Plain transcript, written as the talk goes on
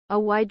A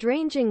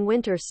wide-ranging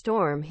winter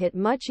storm hit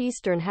much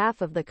eastern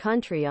half of the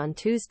country on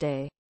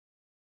Tuesday,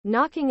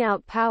 knocking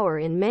out power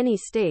in many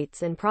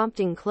states and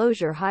prompting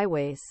closure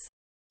highways,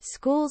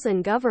 schools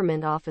and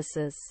government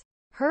offices.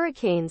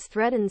 Hurricanes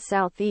threaten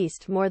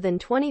southeast. More than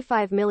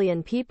 25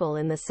 million people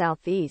in the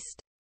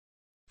southeast,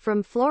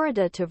 from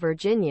Florida to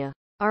Virginia,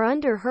 are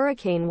under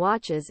hurricane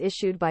watches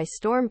issued by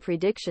Storm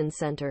Prediction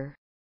Center.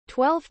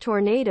 12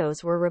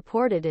 tornadoes were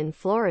reported in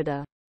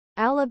Florida,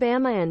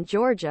 Alabama and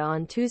Georgia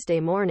on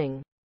Tuesday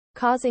morning,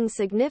 causing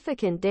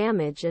significant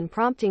damage and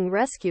prompting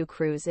rescue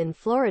crews in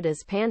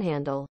Florida's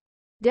panhandle.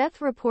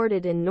 Death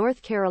reported in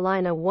North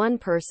Carolina. One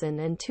person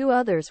and 2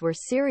 others were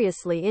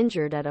seriously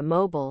injured at a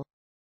mobile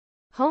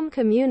home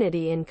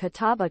community in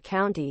Catawba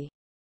County.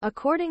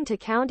 According to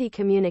County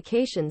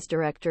Communications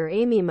Director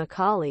Amy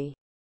McCauley,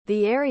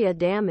 the area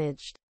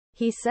damaged,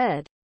 he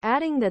said,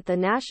 adding that the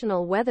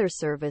National Weather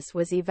Service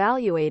was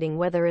evaluating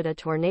whether a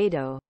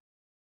tornado.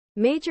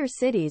 Major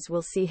cities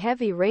will see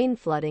heavy rain.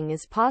 Flooding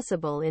is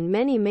possible in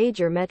many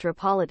major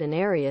metropolitan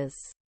areas,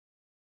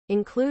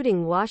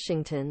 including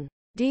Washington,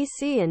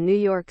 D.C. and New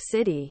York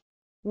City,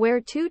 where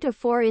 2 to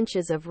 4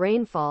 inches of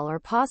rainfall are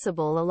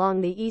possible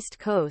along the East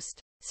Coast.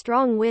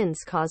 Strong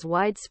winds cause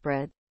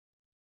widespread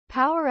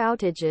power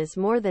outages.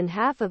 More than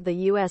half of the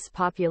U.S.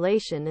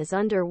 population is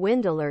under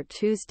wind alert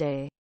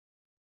Tuesday,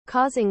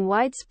 causing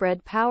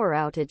widespread power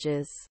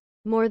outages.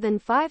 More than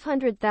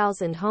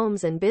 500,000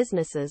 homes and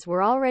businesses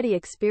were already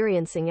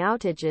experiencing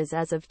outages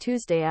as of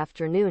Tuesday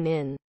afternoon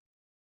in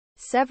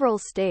several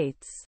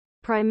states,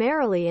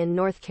 primarily in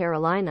North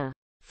Carolina,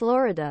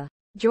 Florida,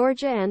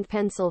 Georgia and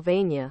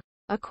Pennsylvania.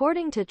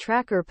 According to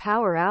tracker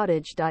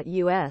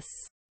PowerOutage.us,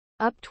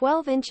 up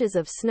 12 inches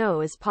of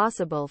snow is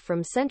possible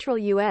from central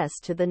U.S.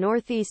 to the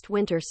northeast.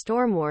 Winter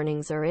storm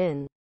warnings are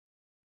in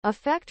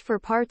effect for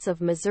parts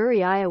of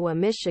Missouri, Iowa,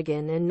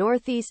 Michigan and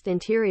northeast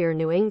interior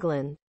New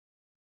England.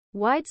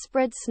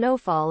 Widespread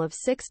snowfall of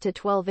 6 to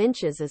 12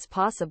 inches is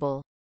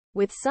possible,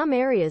 with some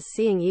areas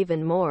seeing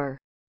even more.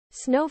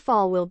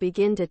 Snowfall will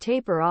begin to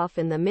taper off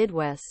in the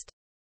Midwest,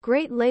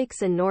 Great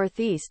Lakes and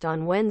Northeast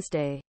on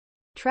Wednesday.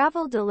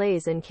 Travel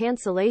delays and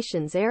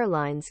cancellations.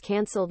 Airlines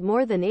canceled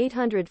more than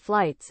 800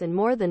 flights and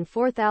more than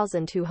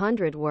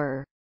 4,200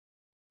 were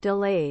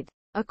delayed,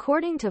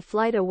 according to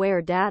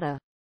FlightAware data.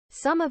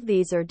 Some of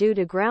these are due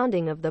to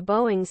grounding of the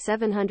Boeing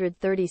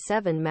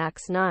 737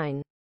 MAX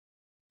 9.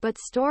 But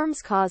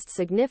storms caused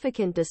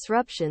significant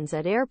disruptions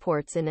at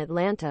airports in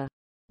Atlanta,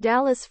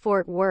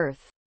 Dallas-Fort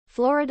Worth,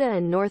 Florida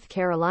and North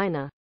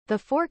Carolina. The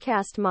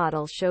forecast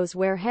model shows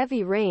where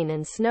heavy rain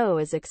and snow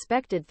is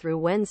expected through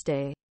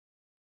Wednesday.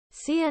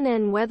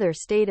 CNN weather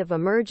state of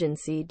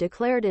emergency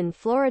declared in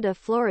Florida.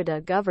 Florida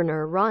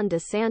Governor Ron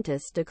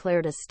DeSantis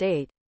declared a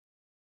state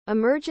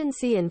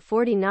emergency in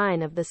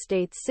 49 of the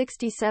state's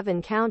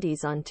 67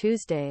 counties on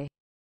Tuesday,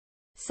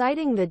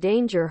 citing the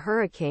danger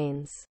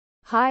hurricanes,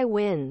 high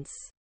winds,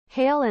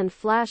 hail and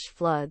flash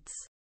floods.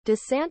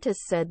 DeSantis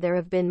said there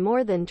have been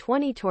more than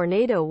 20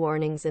 tornado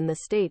warnings in the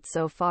state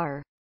so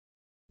far,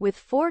 with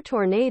 4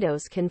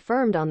 tornadoes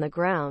confirmed on the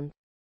ground.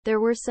 There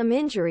were some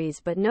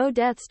injuries but no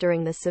deaths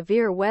during the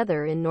severe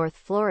weather in North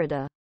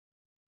Florida.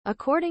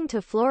 According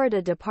to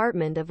Florida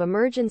Department of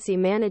Emergency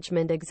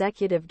Management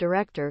Executive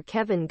Director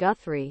Kevin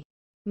Guthrie,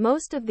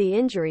 most of the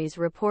injuries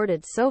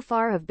reported so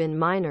far have been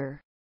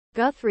minor.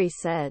 Guthrie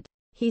said.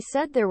 He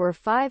said there were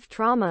 5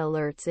 trauma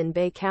alerts in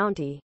Bay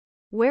County,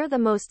 where the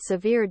most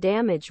severe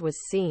damage was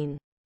seen.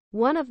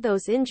 One of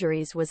those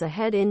injuries was a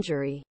head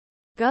injury.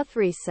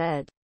 Guthrie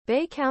said.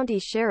 Bay County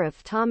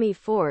Sheriff Tommy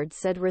Ford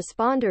said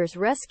responders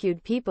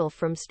rescued people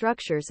from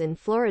structures in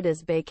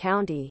Florida's Bay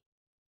County,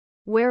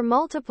 where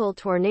multiple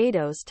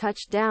tornadoes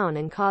touched down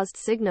and caused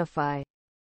significant